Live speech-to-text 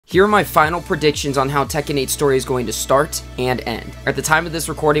Here are my final predictions on how Tekken 8's story is going to start and end. At the time of this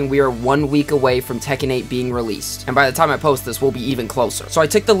recording, we are 1 week away from Tekken 8 being released, and by the time I post this, we'll be even closer. So I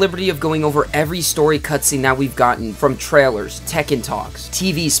took the liberty of going over every story cutscene that we've gotten from trailers, Tekken talks,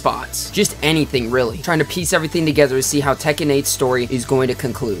 TV spots, just anything really, trying to piece everything together to see how Tekken 8's story is going to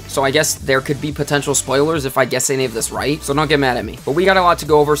conclude. So I guess there could be potential spoilers if I guess any of this right, so don't get mad at me. But we got a lot to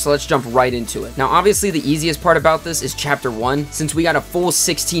go over, so let's jump right into it. Now obviously the easiest part about this is chapter 1, since we got a full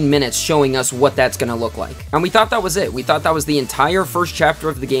 16 minutes showing us what that's gonna look like. And we thought that was it. We thought that was the entire first chapter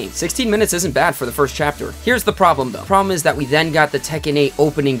of the game. 16 minutes isn't bad for the first chapter. Here's the problem though. The problem is that we then got the Tekken 8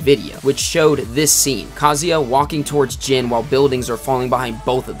 opening video, which showed this scene. Kazuya walking towards Jin while buildings are falling behind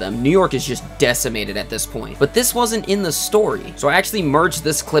both of them. New York is just decimated at this point. But this wasn't in the story. So I actually merged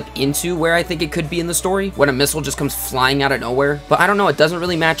this clip into where I think it could be in the story, when a missile just comes flying out of nowhere. But I don't know, it doesn't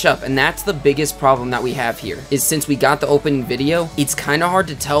really match up. And that's the biggest problem that we have here, is since we got the opening video, it's kind of hard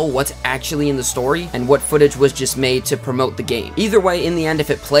to tell what's actually in the story and what footage was just made to promote the game. Either way, in the end, if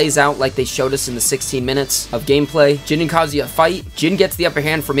it plays out like they showed us in the 16 minutes of gameplay, Jin and Kazuya fight, Jin gets the upper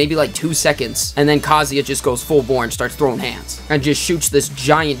hand for maybe like 2 seconds, and then Kazuya just goes full bore and starts throwing hands, and just shoots this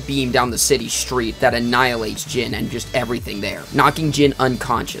giant beam down the city street that annihilates Jin and just everything there, knocking Jin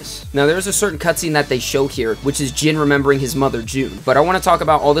unconscious. Now there's a certain cutscene that they show here, which is Jin remembering his mother June, but I want to talk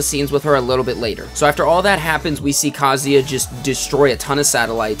about all the scenes with her a little bit later. So after all that happens, we see Kazuya just destroy a ton of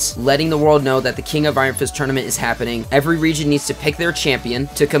satellites, letting the world know that the King of Iron Fist tournament is happening. Every region needs to pick their champion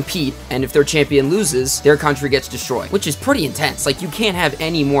to compete, and if their champion loses, their country gets destroyed, which is pretty intense. Like, you can't have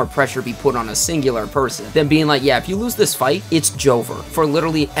any more pressure be put on a singular person than being like, yeah, if you lose this fight, it's Jover for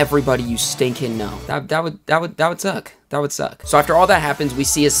literally everybody you stinking know. That would suck. That would suck. So after all that happens, we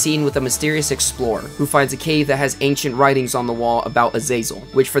see a scene with a mysterious explorer who finds a cave that has ancient writings on the wall about Azazel,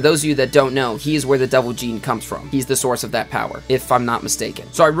 which for those of you that don't know, he is where the devil gene comes from. He's the source of that power, if I'm not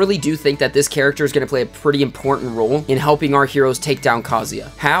mistaken. So I really do think that this character is going to play a pretty important role in helping our heroes take down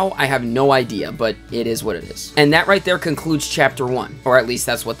Kazuya. How? I have no idea, but it is what it is. And that right there concludes chapter 1, or at least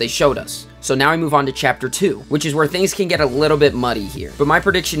that's what they showed us. So now I move on to chapter 2, which is where things can get a little bit muddy here. But my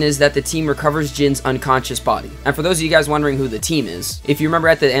prediction is that the team recovers Jin's unconscious body. And for those of you guys wondering who the team is, if you remember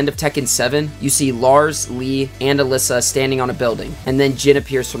at the end of Tekken 7, you see Lars, Lee, and Alyssa standing on a building, and then Jin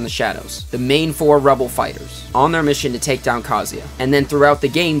appears from the shadows. The main 4 rebel fighters, on their mission to take down Kazuya. And then throughout the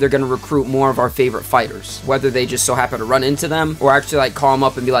game, they're going to recruit more of our favorite fighters, whether they just so happen to run into them, or actually like call them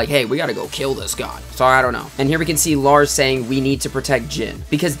up and be like, hey, we gotta go kill this god. So I don't know. And here we can see Lars saying we need to protect Jin,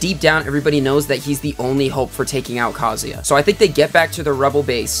 because deep down, everybody knows that he's the only hope for taking out Kazuya. So I think they get back to their rebel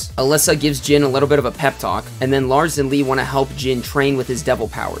base. Alyssa gives Jin a little bit of a pep talk, and then Lars and Lee want to help Jin train with his devil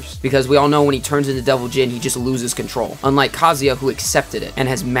powers, because we all know when he turns into Devil Jin, he just loses control, unlike Kazuya, who accepted it and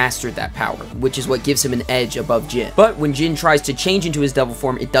has mastered that power, which is what gives him an edge above Jin. But when Jin tries to change into his devil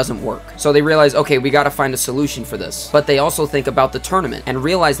form, it doesn't work. So they realize, okay, we gotta find a solution for this. But they also think about the tournament and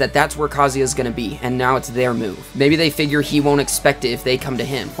realize that that's where Kazuya is gonna be, and now it's their move. Maybe they figure he won't expect it if they come to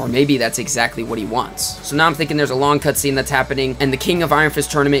him, or maybe that's exactly what he wants. So now I'm thinking there's a long cutscene that's happening, and the King of Iron Fist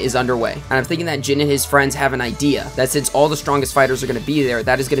tournament is underway. And I'm thinking that Jin and his friends have an idea that since all the strongest fighters are going to be there,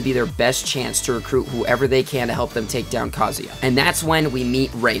 that is going to be their best chance to recruit whoever they can to help them take down Kazuya. And that's when we meet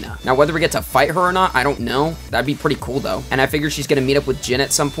Reina. Now, whether we get to fight her or not, I don't know. That'd be pretty cool though. And I figure she's going to meet up with Jin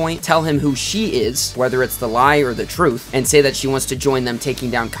at some point, tell him who she is, whether it's the lie or the truth, and say that she wants to join them taking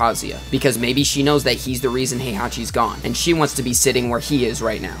down Kazuya, because maybe she knows that he's the reason Heihachi's gone, and she wants to be sitting where he is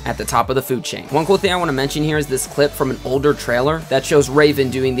right now, at the top of the food chain. One cool thing I want to mention here is this clip from an older trailer that shows Raven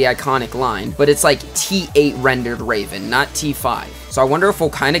doing the iconic line, but it's like T8 rendered Raven, not T5. So I wonder if we'll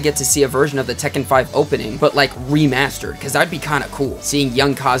kind of get to see a version of the Tekken 5 opening, but like remastered, because that'd be kind of cool. Seeing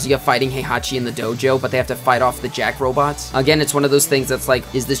young Kazuya fighting Heihachi in the dojo, but they have to fight off the Jack robots. Again, it's one of those things that's like,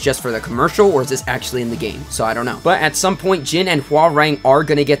 is this just for the commercial, or is this actually in the game? So I don't know. But at some point, Jin and Hwoarang are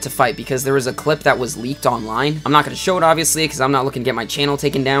going to get to fight, because there was a clip that was leaked online. I'm not going to show it, obviously, because I'm not looking to get my channel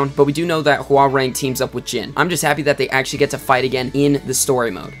taken down, but we do know that Hwoarang teams up with Jin. I'm just happy that they actually get to fight again in the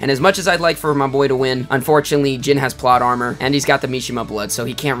story mode. And as much as I'd like for my boy to win, unfortunately, Jin has plot armor, and he's got the Mishima blood, so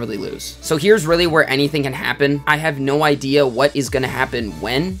he can't really lose. So here's really where anything can happen. I have no idea what is going to happen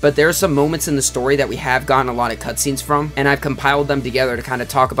when, but there are some moments in the story that we have gotten a lot of cutscenes from, and I've compiled them together to kind of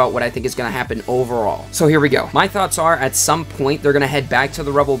talk about what I think is going to happen overall. So here we go. My thoughts are, at some point, they're going to head back to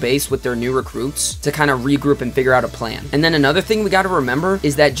the rebel base with their new recruits to kind of regroup and figure out a plan. And then another thing we got to remember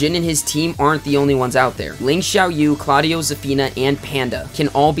is that Jin and his team aren't the only ones out there. Ling Xiaoyu, Claudio, Zafina, and Panda can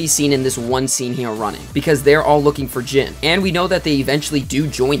all be seen in this one scene here running, because they're all looking for Jin, and we know that they eventually do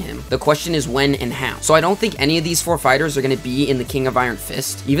join him. The question is when and how. So I don't think any of these 4 fighters are going to be in the King of Iron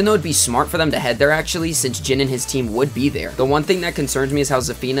Fist, even though it'd be smart for them to head there actually, since Jin and his team would be there. The one thing that concerns me is how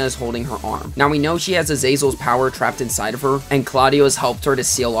Zafina is holding her arm. Now we know she has Azazel's power trapped inside of her, and Claudio has helped her to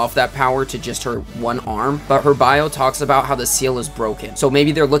seal off that power to just her one arm, but her bio talks about how the seal is broken. So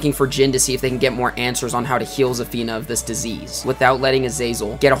maybe they're looking for Jin to see if they can get more answers on how to heal Zafina of this disease without letting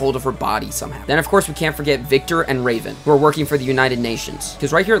Azazel get a hold of her body somehow. Then of course we can't forget Victor and Raven, who are working for the United Nations,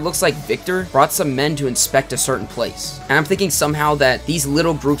 because right here it looks like Victor brought some men to inspect a certain place, and I'm thinking somehow that these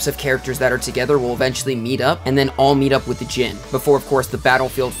little groups of characters that are together will eventually meet up and then all meet up with the Jin before of course the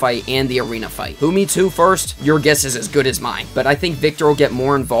battlefield fight and the arena fight. Who meets who first? Your guess is as good as mine, but I think Victor will get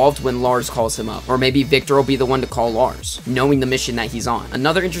more involved when Lars calls him up, or maybe Victor will be the one to call Lars, knowing the mission that he's on.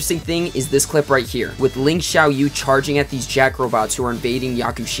 Another interesting thing is this clip right here, with Ling Xiaoyu charging at these jack robots who are invading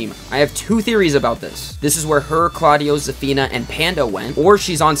Yakushima. I have 2 theories about this. This is where her, Claudio, Zafina, and Panda went, or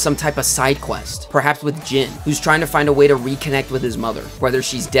she's on some type of side quest, perhaps with Jin, who's trying to find a way to reconnect with his mother, whether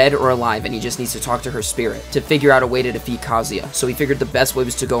she's dead or alive, and he just needs to talk to her spirit to figure out a way to defeat Kazuya. So he figured the best way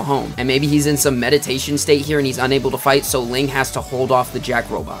was to go home, and maybe he's in some meditation state here and he's unable to fight, so Ling has to hold off the jack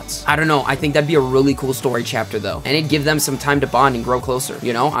robots. I don't know, I think that'd be a really cool story chapter though, and it'd give them some time to bond and grow closer.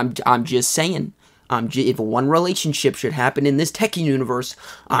 You know, I'm just saying. If one relationship should happen in this Tekken universe,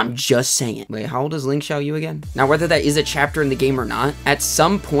 I'm just saying. Wait, how old is Ling Xiaoyu again? Now, whether that is a chapter in the game or not, at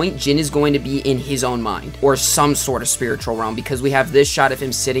some point, Jin is going to be in his own mind, or some sort of spiritual realm, because we have this shot of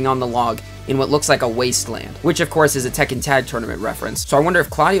him sitting on the log in what looks like a wasteland, which of course is a Tekken Tag Tournament reference. So I wonder if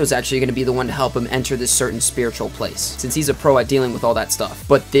Claudio is actually going to be the one to help him enter this certain spiritual place, since he's a pro at dealing with all that stuff.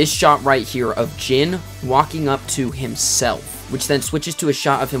 But this shot right here of Jin walking up to himself, which then switches to a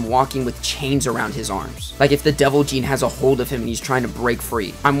shot of him walking with chains around his arms. Like if the Devil Jin has a hold of him and he's trying to break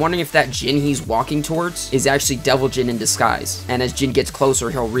free. I'm wondering if that Jin he's walking towards is actually Devil Jin in disguise. And as Jin gets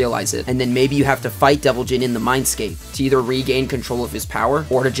closer, he'll realize it. And then maybe you have to fight Devil Jin in the Mindscape to either regain control of his power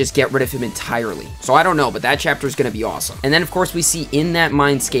or to just get rid of him entirely. So I don't know, but that chapter is going to be awesome. And then of course we see in that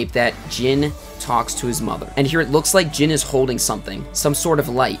Mindscape that Jin talks to his mother. And here it looks like Jin is holding something, some sort of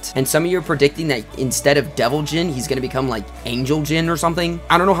light. And some of you are predicting that instead of Devil Jin, he's going to become like Angel Jin or something.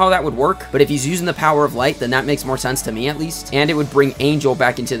 I don't know how that would work, but if he's using the power of light, then that makes more sense to me at least. And it would bring Angel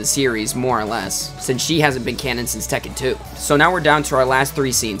back into the series, more or less, since she hasn't been canon since Tekken 2. So now we're down to our last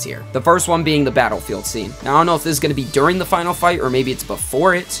 3 scenes here. The first one being the battlefield scene. Now I don't know if this is going to be during the final fight or maybe it's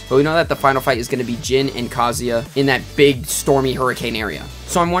before it, but we know that the final fight is going to be Jin and Kazuya in that big stormy hurricane area.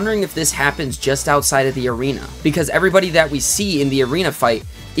 So I'm wondering if this happens just outside of the arena, because everybody that we see in the arena fight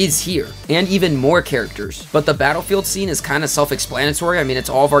is here, and even more characters. But the battlefield scene is kind of self-explanatory. I mean, it's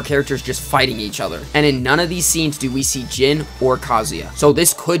all of our characters just fighting each other. And in none of these scenes do we see Jin or Kazuya. So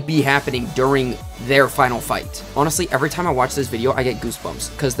this could be happening during their final fight. Honestly, every time I watch this video, I get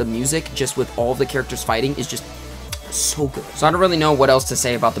goosebumps, because the music, just with all of the characters fighting, is just so good. So I don't really know what else to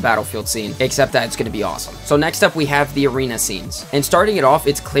say about the battlefield scene, except that it's going to be awesome. So next up we have the arena scenes, and starting it off,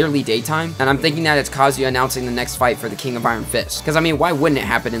 it's clearly daytime, and I'm thinking that it's Kazuya announcing the next fight for the King of Iron Fist, because I mean, why wouldn't it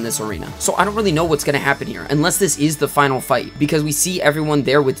happen in this arena? So I don't really know what's going to happen here, unless this is the final fight, because we see everyone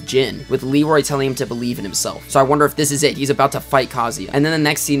there with Jin, with Leroy telling him to believe in himself. So I wonder if this is it. He's about to fight Kazuya, and then the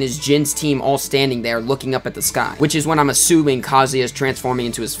next scene is Jin's team all standing there looking up at the sky, which is when I'm assuming Kazuya is transforming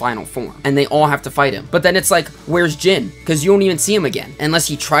into his final form, and they all have to fight him. But then it's like, where's Jin? Because you won't even see him again, unless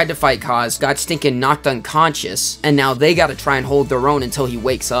he tried to fight Kaz, got stinking knocked unconscious, and now they gotta try and hold their own until he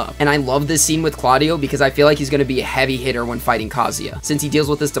wakes up. And I love this scene with Claudio because I feel like he's gonna be a heavy hitter when fighting Kazuya, since he deals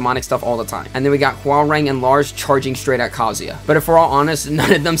with this demonic stuff all the time. And then we got Huarang and Lars charging straight at Kazuya. But if we're all honest,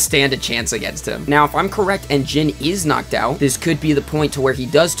 none of them stand a chance against him. Now, if I'm correct and Jin is knocked out, this could be the point to where he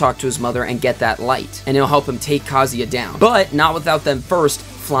does talk to his mother and get that light, and it'll help him take Kazuya down. But not without them first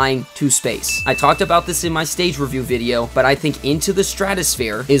flying to space. I talked about this in my stage review video, but I think into the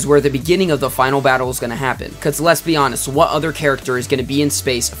stratosphere is where the beginning of the final battle is going to happen. Because let's be honest, what other character is going to be in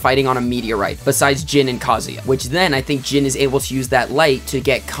space fighting on a meteorite besides Jin and Kazuya? Which then I think Jin is able to use that light to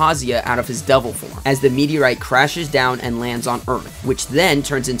get Kazuya out of his devil form, as the meteorite crashes down and lands on Earth, which then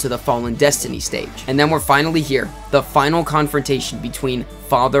turns into the Fallen Destiny stage. And then we're finally here, the final confrontation between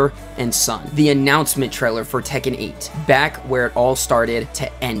father and son. The announcement trailer for Tekken 8, back where it all started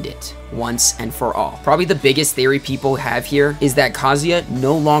to end it. once and for all. Probably the biggest theory people have here is that Kazuya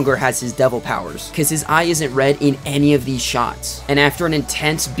no longer has his devil powers, because his eye isn't red in any of these shots. And after an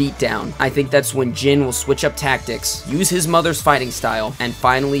intense beatdown, I think that's when Jin will switch up tactics, use his mother's fighting style, and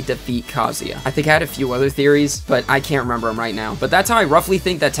finally defeat Kazuya. I think I had a few other theories, but I can't remember them right now. But that's how I roughly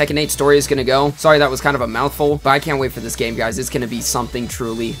think that Tekken 8 story is gonna go. Sorry that was kind of a mouthful, but I can't wait for this game, guys. It's gonna be something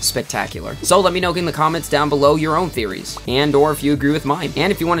truly spectacular. So let me know in the comments down below your own theories, and or if you agree with mine.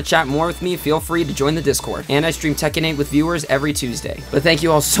 And if you want to chat more with me, feel free to join the Discord. And I stream Tekken 8 with viewers every Tuesday. But thank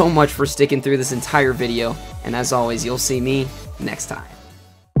you all so much for sticking through this entire video, and as always, you'll see me next time.